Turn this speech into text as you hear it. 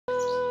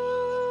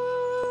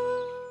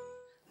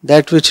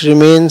that which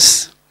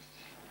remains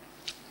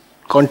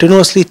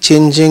continuously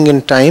changing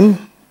in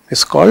time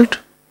is called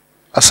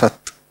Asat.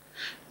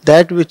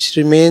 That which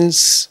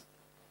remains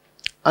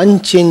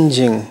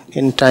unchanging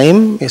in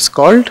time is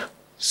called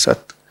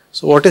Sat.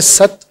 So what is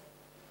Sat?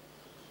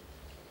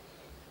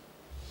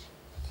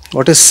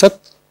 What is Sat?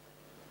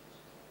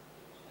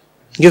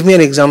 Give me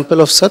an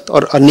example of Sat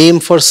or a name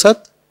for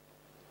Sat.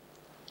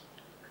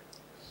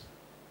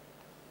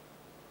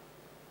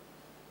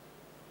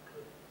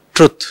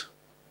 Truth.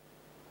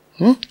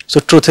 So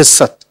truth is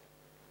Sat.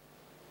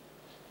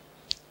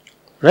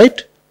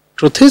 Right?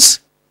 Truth is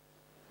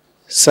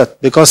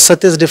Sat. Because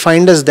Sat is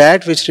defined as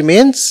that which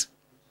remains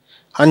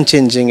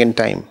unchanging in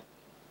time.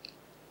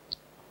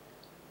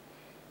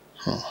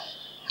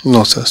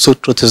 No, sir. So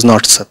truth is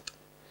not Sat.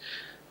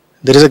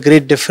 There is a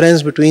great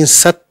difference between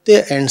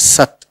Satya and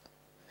Sat,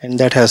 and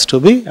that has to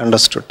be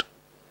understood.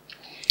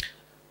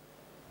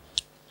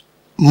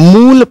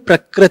 Mool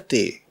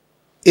Prakriti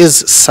is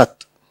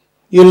Sat.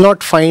 You will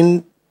not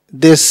find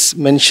this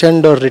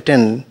mentioned or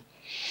written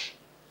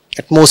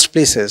at most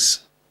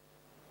places.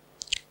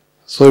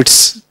 So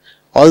it's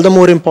all the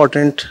more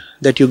important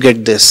that you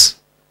get this.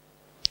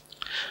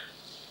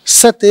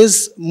 Sat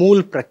is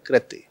Mool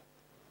Prakriti.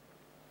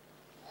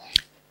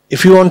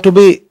 If you want to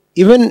be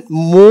even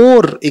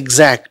more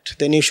exact,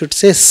 then you should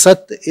say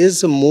Sat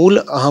is Mool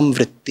Aham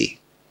Vritti.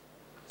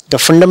 The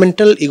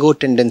fundamental ego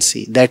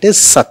tendency, that is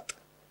Sat.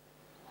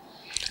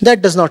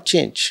 That does not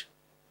change.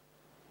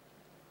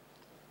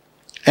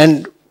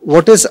 And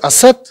what is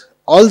Asat?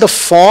 All the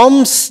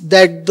forms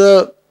that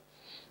the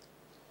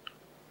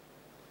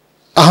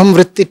Aham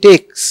Vritti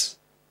takes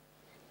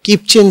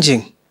keep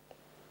changing.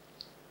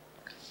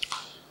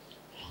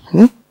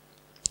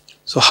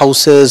 So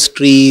houses,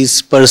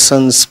 trees,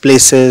 persons,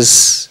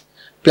 places,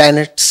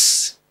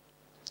 planets,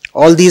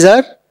 all these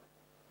are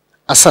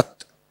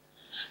Asat.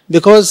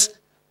 Because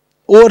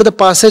over the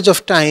passage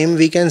of time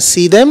we can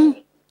see them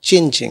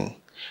changing.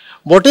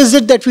 What is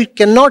it that we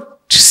cannot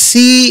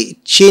see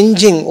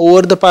changing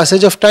over the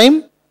passage of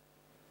time?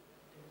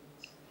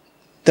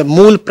 The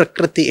Mool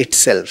Prakriti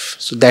itself.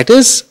 So that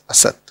is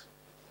Asat.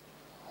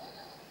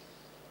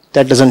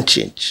 That doesn't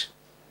change.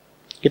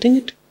 Getting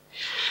it?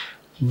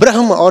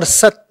 Brahma or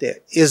Satya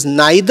is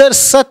neither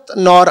Sat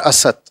nor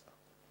Asat.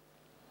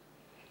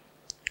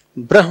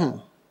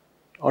 Brahma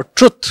or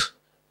truth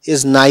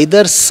is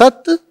neither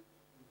Sat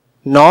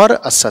nor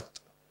Asat.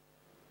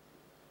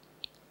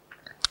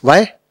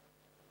 Why?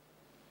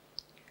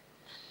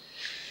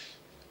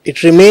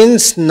 It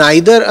remains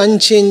neither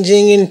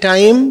unchanging in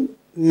time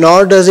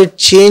nor does it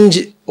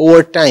change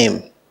over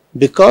time,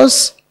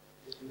 because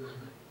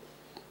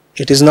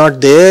it is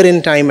not there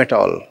in time at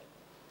all.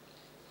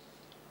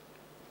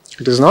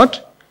 It is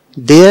not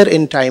there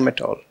in time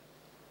at all.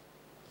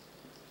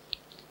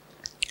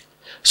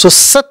 So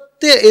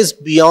Satya is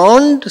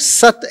beyond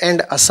Sat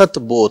and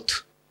Asat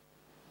both.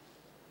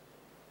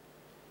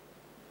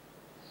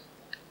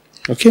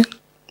 Okay?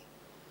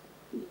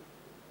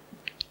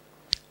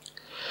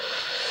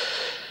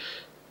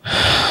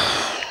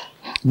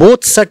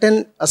 Both Sat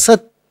and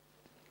Asat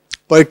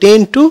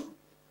pertain to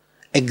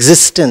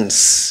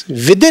existence.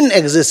 Within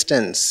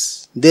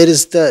existence, there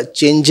is the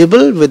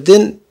changeable.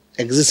 Within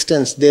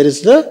existence, there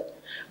is the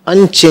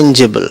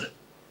unchangeable.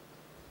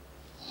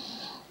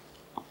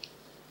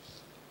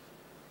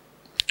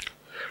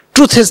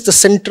 Truth is the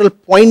central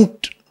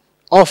point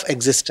of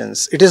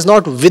existence. It is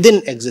not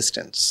within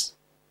existence.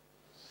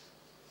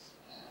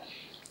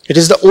 It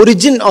is the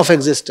origin of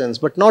existence,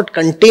 but not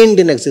contained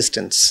in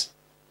existence.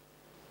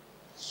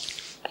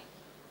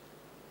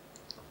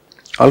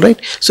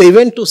 Alright? So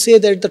even to say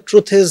that the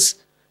truth is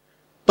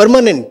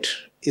permanent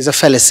is a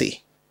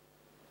fallacy.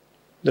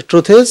 The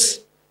truth is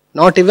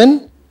not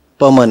even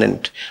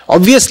permanent.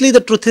 Obviously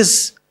the truth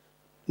is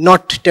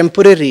not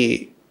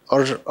temporary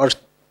or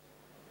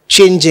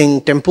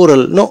changing,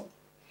 temporal. No.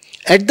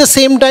 At the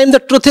same time the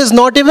truth is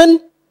not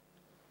even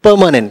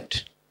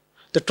permanent.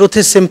 The truth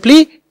is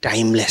simply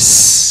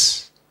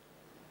timeless.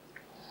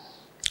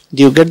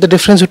 Do you get the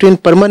difference between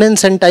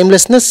permanence and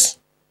timelessness?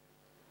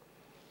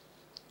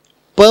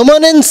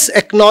 Permanence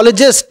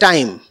acknowledges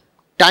time.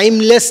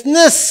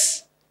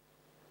 Timelessness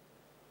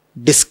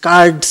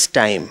discards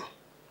time.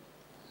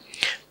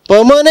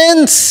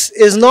 Permanence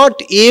is not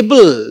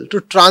able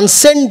to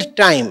transcend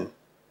time.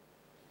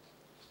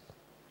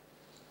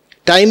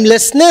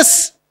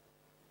 Timelessness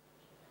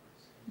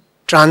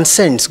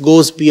transcends,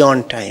 goes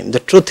beyond time.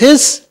 The truth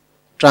is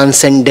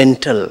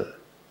transcendental.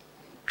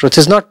 Truth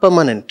is not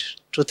permanent.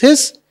 Truth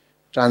is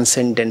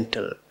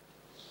transcendental.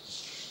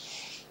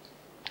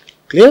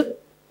 Clear?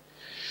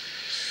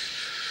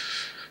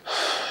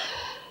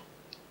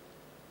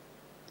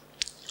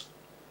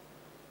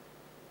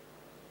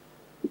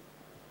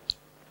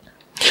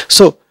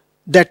 So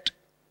that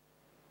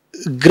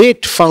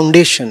great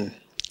foundation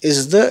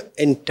is the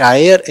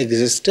entire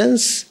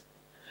existence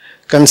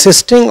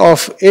consisting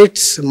of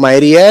its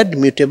myriad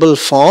mutable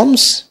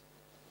forms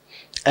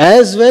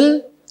as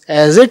well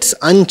as its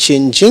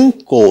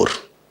unchanging core.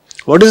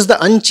 What is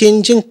the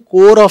unchanging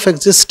core of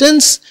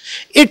existence?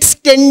 Its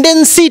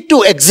tendency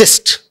to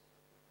exist.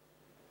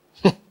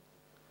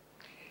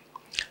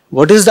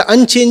 What is the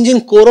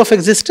unchanging core of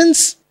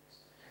existence?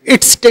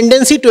 Its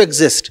tendency to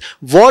exist.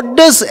 What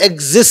does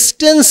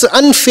existence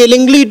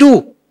unfailingly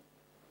do?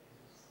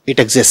 It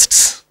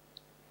exists.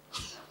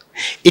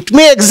 It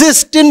may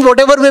exist in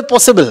whatever way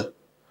possible,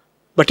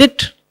 but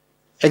it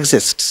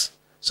exists.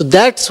 So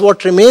that's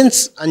what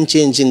remains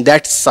unchanging.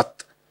 That's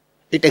Sat.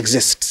 It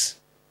exists.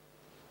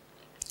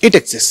 It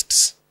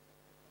exists.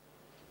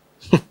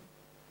 You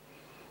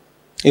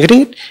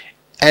getting it?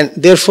 And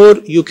therefore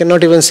you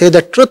cannot even say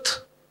that truth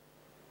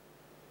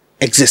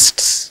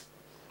exists.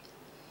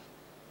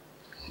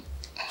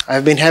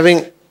 I've been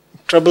having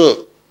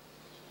trouble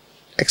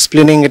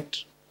explaining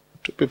it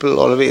to people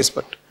always,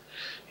 but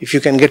if you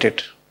can get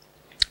it.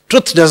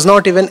 Truth does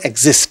not even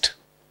exist.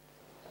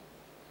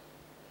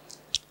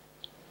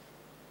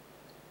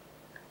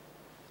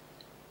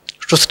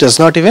 Truth does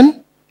not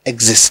even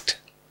exist.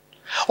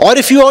 Or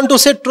if you want to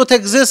say truth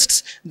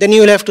exists, then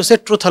you will have to say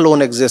truth alone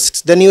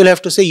exists. Then you will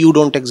have to say you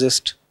don't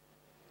exist.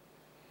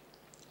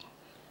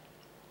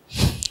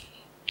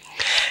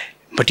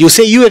 But you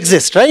say you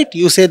exist, right?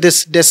 You say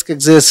this desk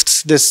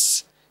exists,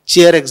 this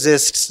chair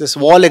exists, this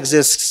wall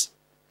exists.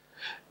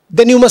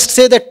 Then you must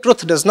say that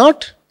truth does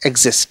not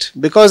exist.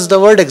 Because the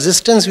word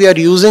existence we are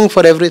using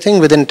for everything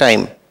within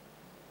time.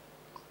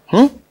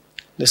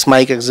 This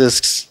mic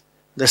exists,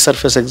 this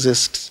surface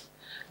exists.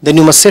 Then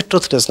you must say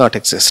truth does not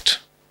exist.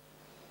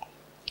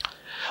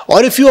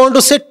 Or if you want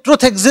to say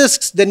truth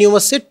exists, then you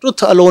must say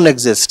truth alone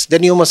exists.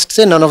 Then you must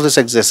say none of this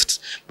exists.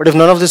 But if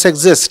none of this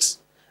exists,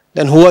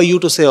 then who are you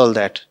to say all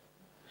that?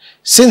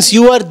 Since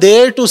you are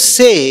there to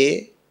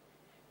say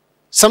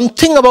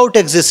something about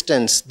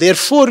existence,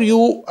 therefore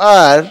you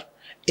are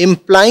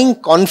implying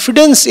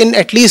confidence in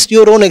at least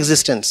your own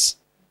existence.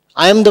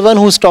 I am the one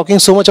who is talking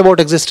so much about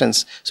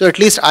existence. So at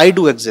least I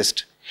do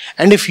exist.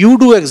 And if you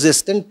do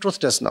exist, then truth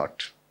does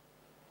not.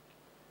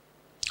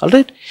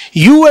 Alright?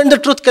 You and the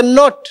truth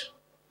cannot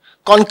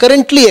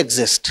concurrently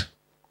exist.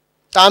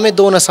 Tame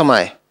do na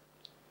samay.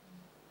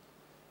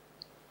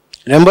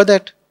 Remember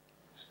that?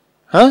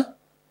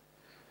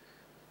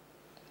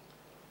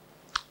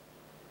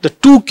 The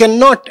two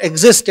cannot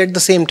exist at the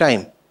same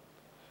time.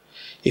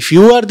 If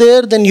you are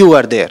there, then you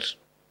are there.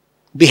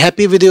 Be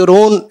happy with your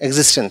own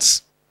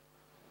existence.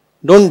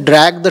 Don't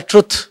drag the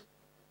truth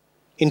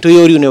into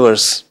your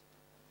universe.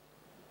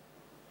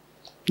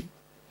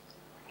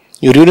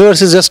 Your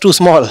universe is just too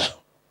small.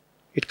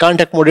 It can't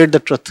accommodate the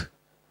truth.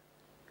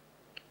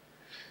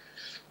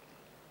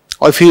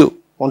 Or if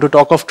you want to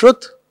talk of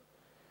truth,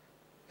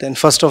 then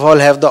first of all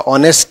have the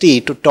honesty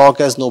to talk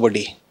as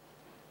nobody.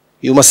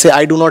 You must say,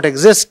 I do not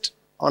exist,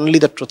 only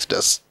the truth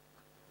does.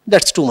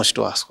 That's too much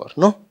to ask for,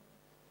 no?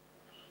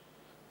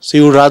 So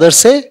you would rather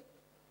say,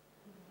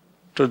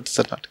 truth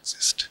does not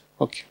exist.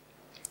 Okay.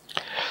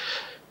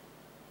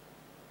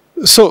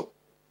 So,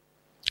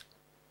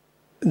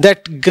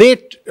 that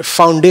great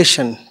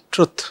foundation,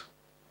 truth,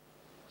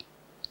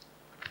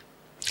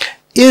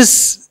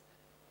 is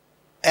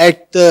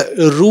at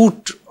the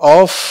root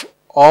of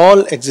all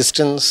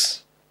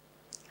existence,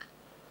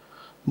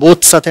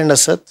 both Sat and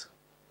Asat,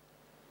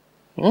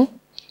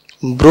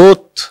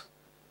 both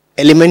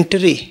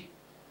elementary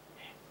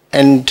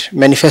and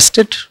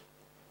manifested.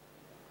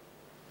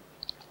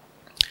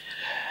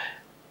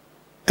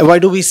 Why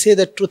do we say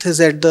that truth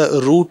is at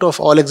the root of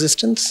all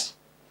existence?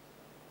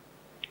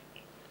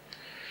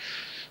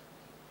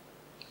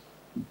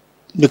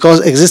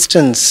 Because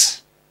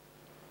existence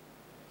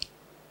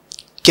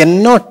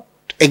cannot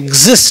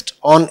exist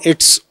on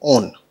its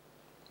own.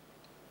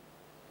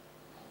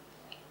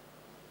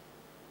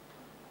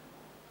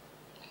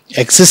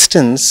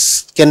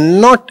 Existence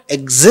cannot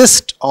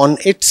exist on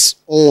its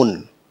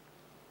own.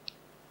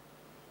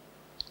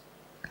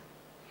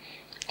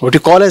 What you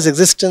call as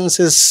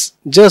existence is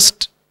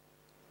just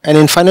an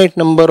infinite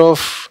number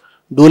of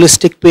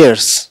dualistic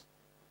pairs.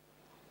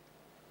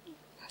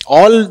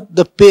 All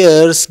the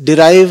pairs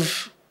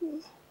derive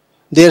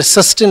their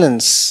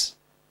sustenance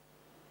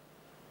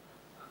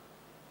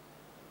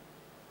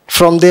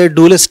from their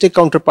dualistic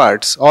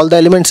counterparts. All the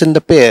elements in the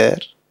pair.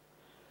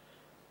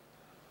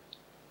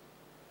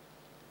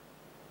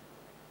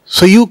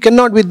 So you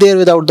cannot be there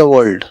without the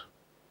world.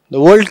 The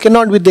world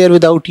cannot be there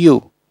without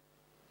you.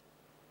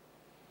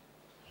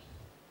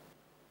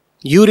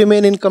 You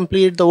remain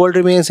incomplete, the world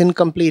remains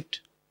incomplete.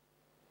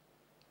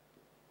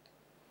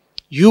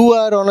 You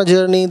are on a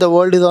journey, the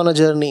world is on a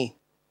journey.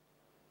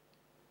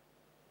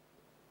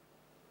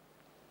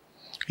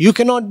 You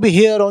cannot be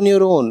here on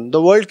your own,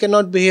 the world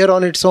cannot be here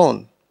on its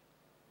own.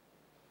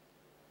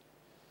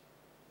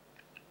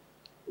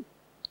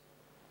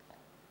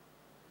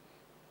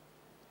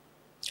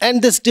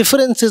 And this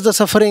difference is the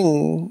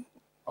suffering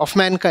of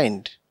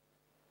mankind.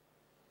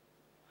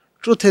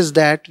 Truth is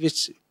that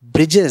which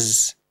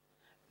bridges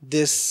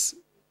this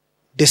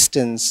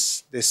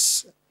distance,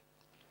 this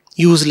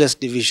useless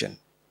division.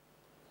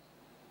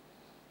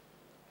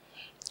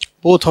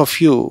 both of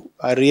you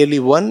are really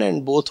one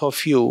and both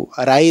of you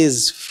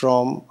arise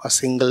from a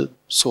single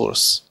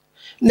source.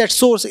 And that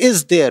source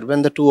is there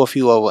when the two of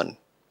you are one.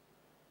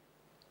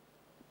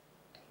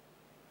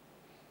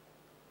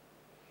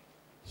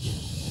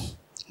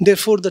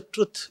 Therefore, the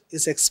truth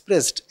is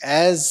expressed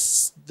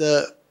as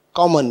the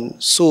common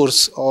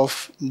source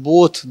of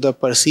both the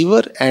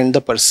perceiver and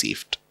the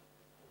perceived.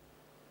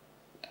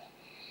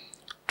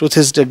 Truth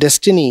is the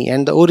destiny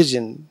and the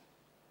origin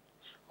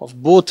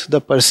of both the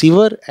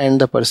perceiver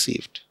and the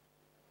perceived.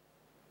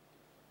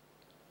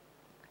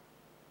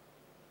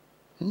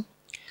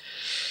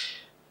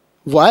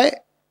 Why?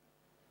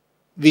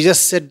 We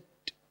just said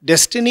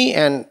destiny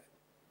and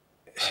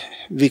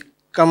we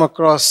come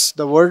across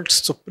the word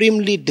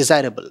supremely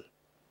desirable.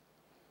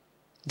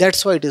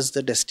 That's why it is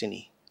the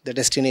destiny, the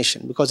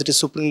destination, because it is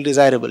supremely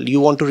desirable.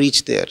 You want to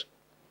reach there.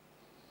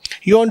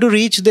 You want to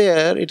reach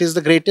there, it is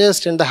the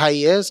greatest and the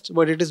highest,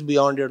 but it is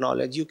beyond your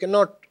knowledge. You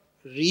cannot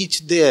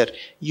reach there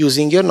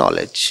using your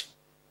knowledge.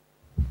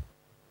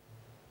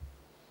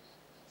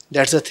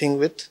 That's the thing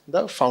with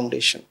the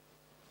foundation.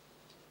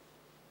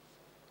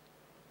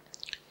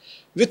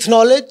 With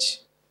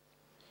knowledge,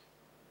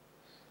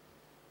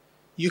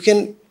 you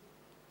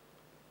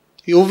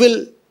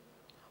will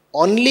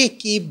only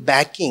keep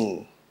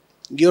backing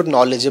your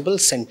knowledgeable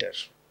center.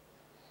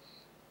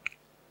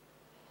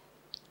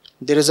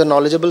 There is a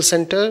knowledgeable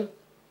center,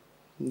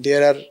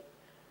 there are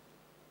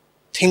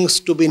things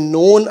to be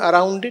known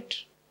around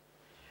it,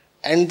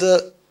 and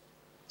the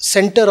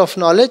center of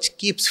knowledge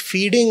keeps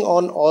feeding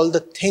on all the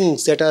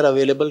things that are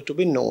available to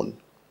be known.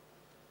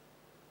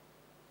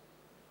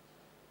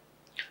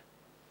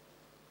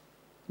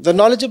 The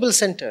knowledgeable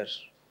center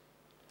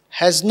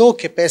has no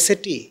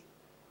capacity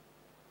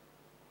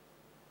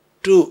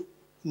to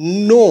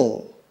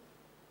know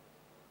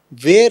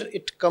where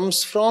it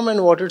comes from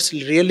and what it's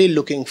really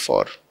looking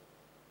for.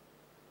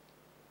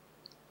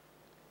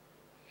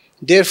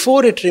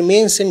 Therefore, it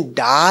remains in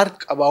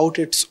dark about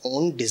its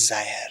own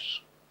desire.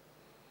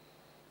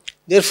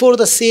 Therefore,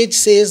 the sage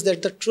says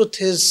that the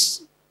truth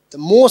is the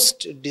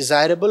most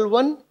desirable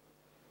one,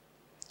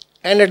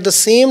 and at the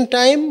same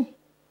time,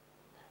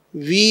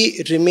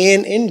 we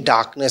remain in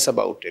darkness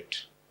about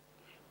it.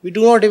 We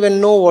do not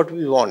even know what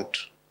we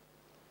want.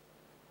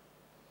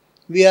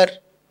 We are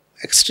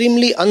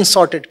extremely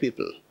unsorted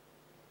people.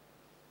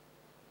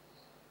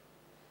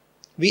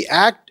 We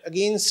act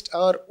against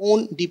our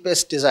own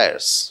deepest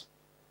desires.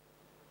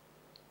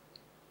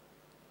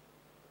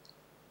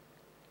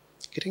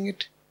 Getting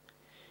it?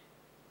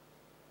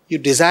 You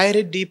desire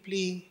it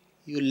deeply,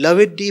 you love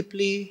it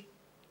deeply,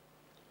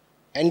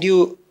 and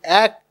you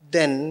act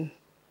then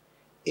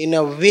in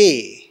a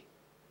way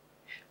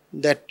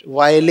that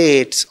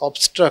violates,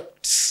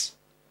 obstructs,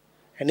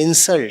 and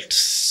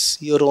insults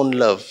your own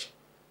love.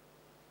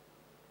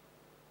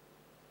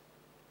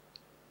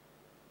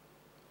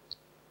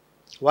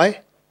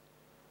 Why?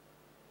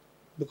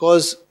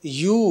 Because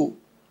you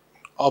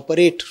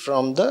operate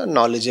from the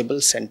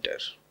knowledgeable center.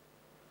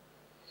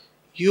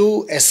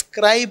 You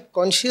ascribe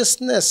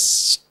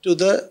consciousness to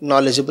the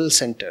knowledgeable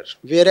center,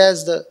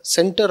 whereas the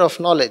center of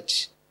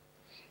knowledge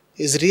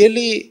is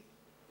really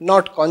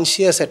not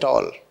conscious at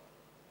all.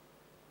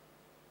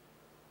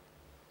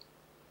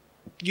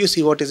 You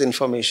see what is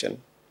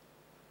information.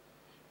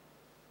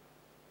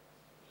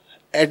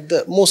 At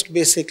the most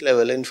basic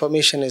level,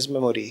 information is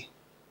memory.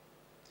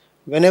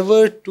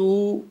 Whenever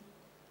two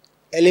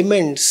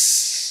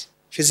elements,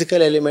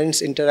 physical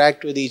elements,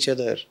 interact with each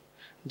other,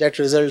 that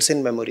results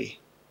in memory.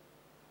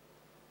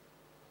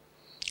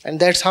 And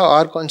that's how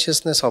our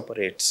consciousness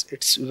operates.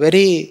 It's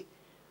very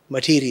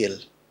material.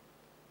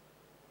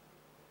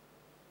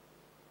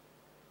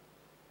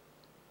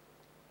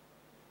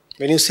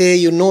 When you say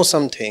you know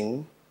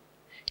something,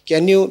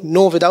 can you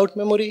know without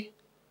memory?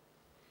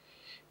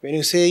 When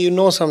you say you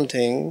know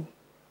something,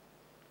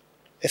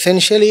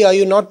 essentially are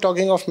you not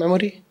talking of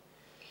memory?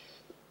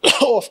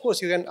 Of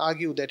course, you can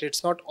argue that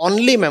it's not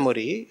only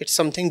memory, it's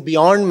something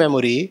beyond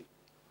memory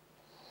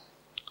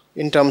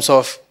in terms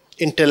of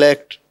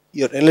intellect,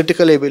 your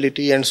analytical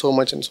ability, and so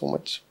much and so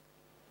much.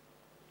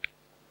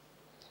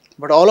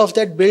 But all of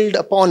that build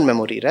upon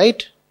memory,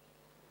 right?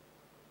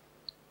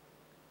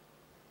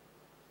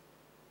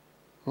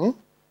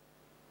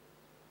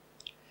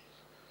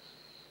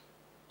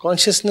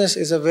 Consciousness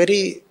is a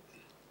very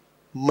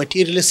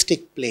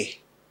materialistic play.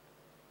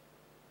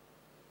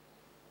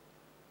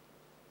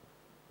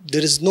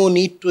 There is no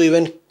need to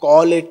even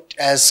call it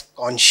as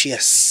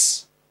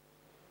conscious.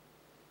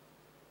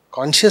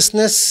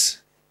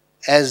 Consciousness,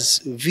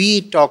 as we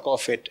talk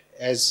of it,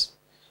 as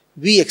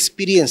we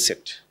experience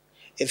it,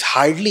 is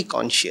hardly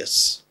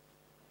conscious.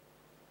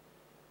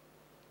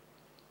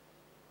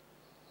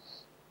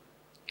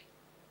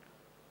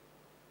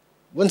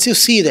 Once you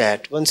see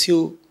that, once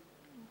you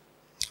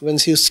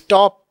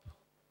stop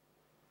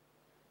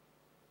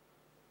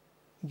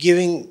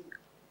giving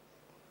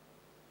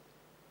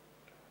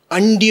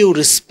undue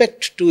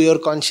respect to your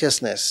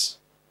consciousness,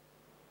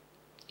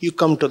 you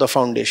come to the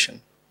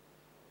foundation.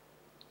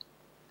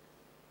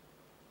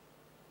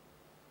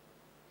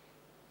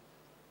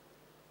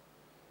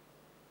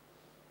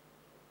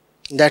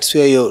 That's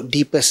where your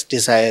deepest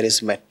desire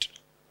is met.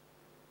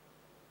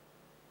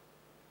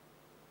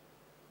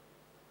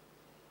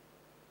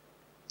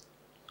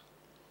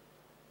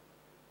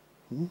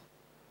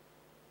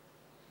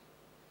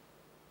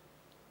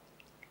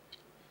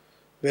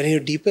 When your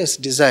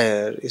deepest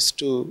desire is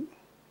to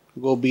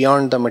go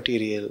beyond the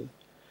material,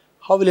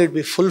 how will it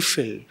be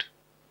fulfilled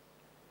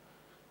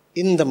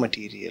in the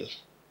material?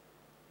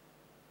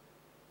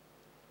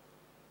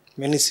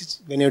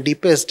 When your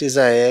deepest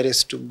desire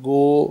is to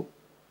go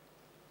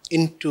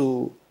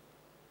into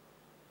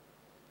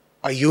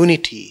a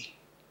unity,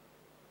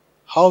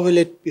 how will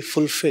it be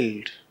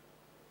fulfilled?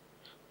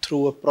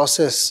 Through a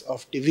process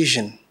of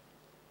division.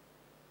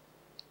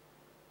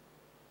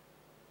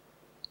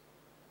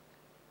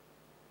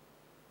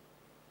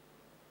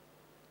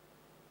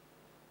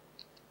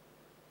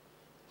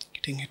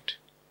 Getting it?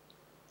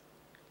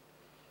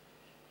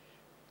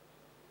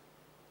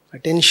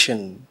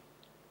 Attention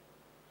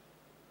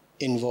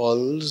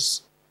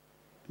involves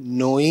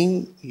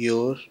knowing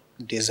your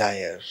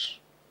desire.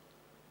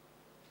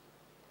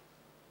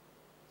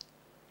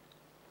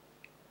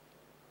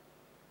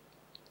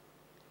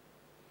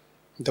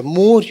 The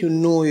more you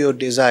know your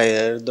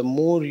desire, the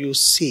more you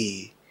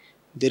see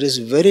there is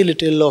very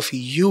little of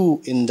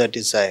you in the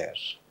desire.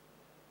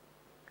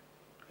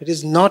 It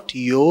is not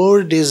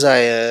your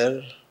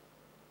desire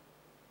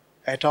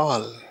at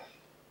all.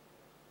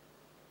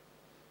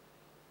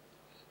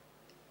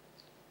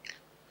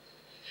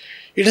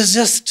 It is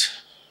just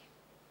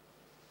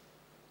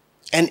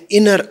an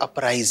inner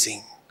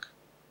uprising.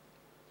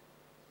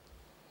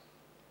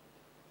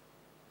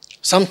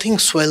 Something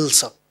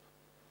swells up.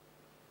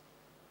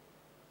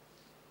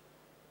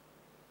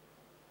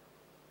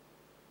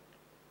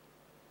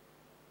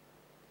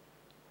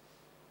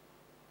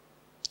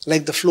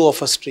 Like the flow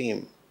of a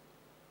stream.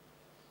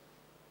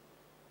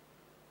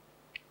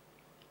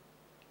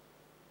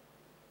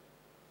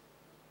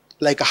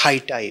 Like a high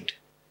tide.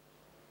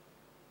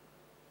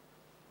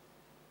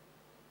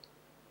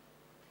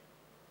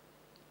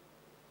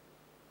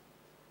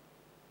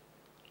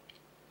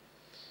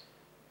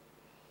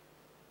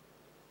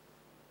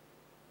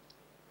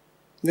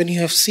 When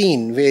you have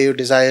seen where your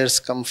desires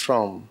come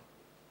from,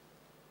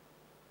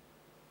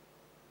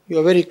 you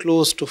are very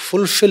close to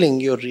fulfilling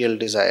your real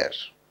desire.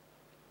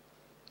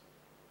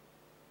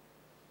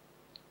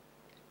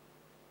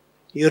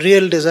 Your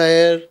real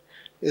desire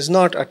is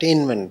not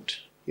attainment.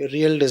 Your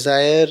real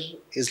desire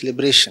is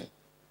liberation.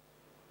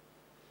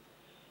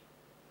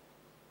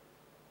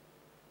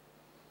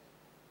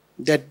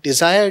 That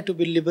desire to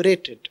be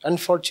liberated,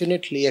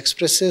 unfortunately,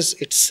 expresses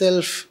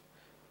itself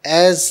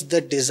as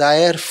the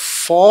desire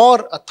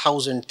for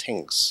 1,000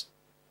 things.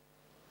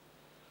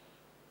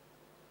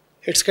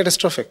 It's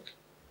catastrophic.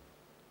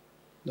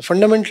 The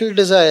fundamental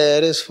desire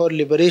is for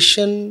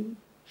liberation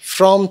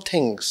from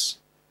things,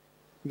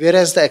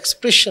 whereas the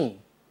expression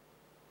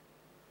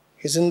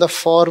is in the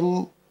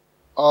form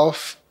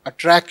of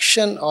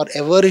attraction or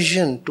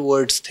aversion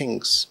towards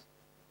things.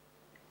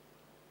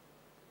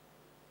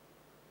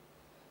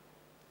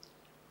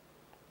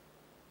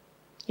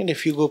 And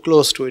if you go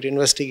close to it,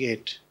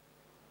 investigate,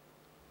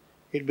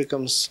 it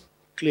becomes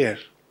clear.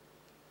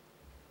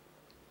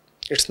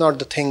 It's not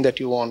the thing that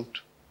you want.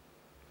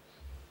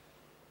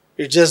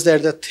 It's just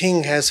that the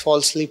thing has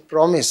falsely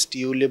promised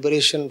you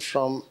liberation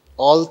from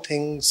all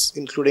things,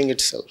 including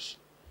itself.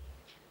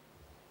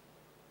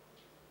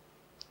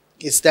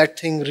 Is that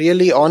thing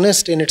really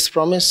honest in its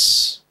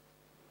promise?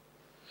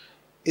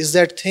 Is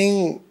that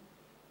thing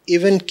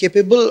even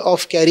capable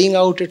of carrying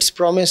out its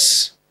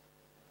promise?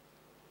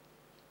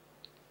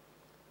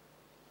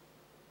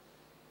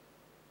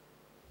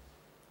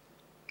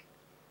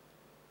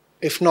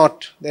 If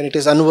not, then it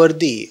is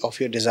unworthy of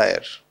your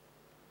desire.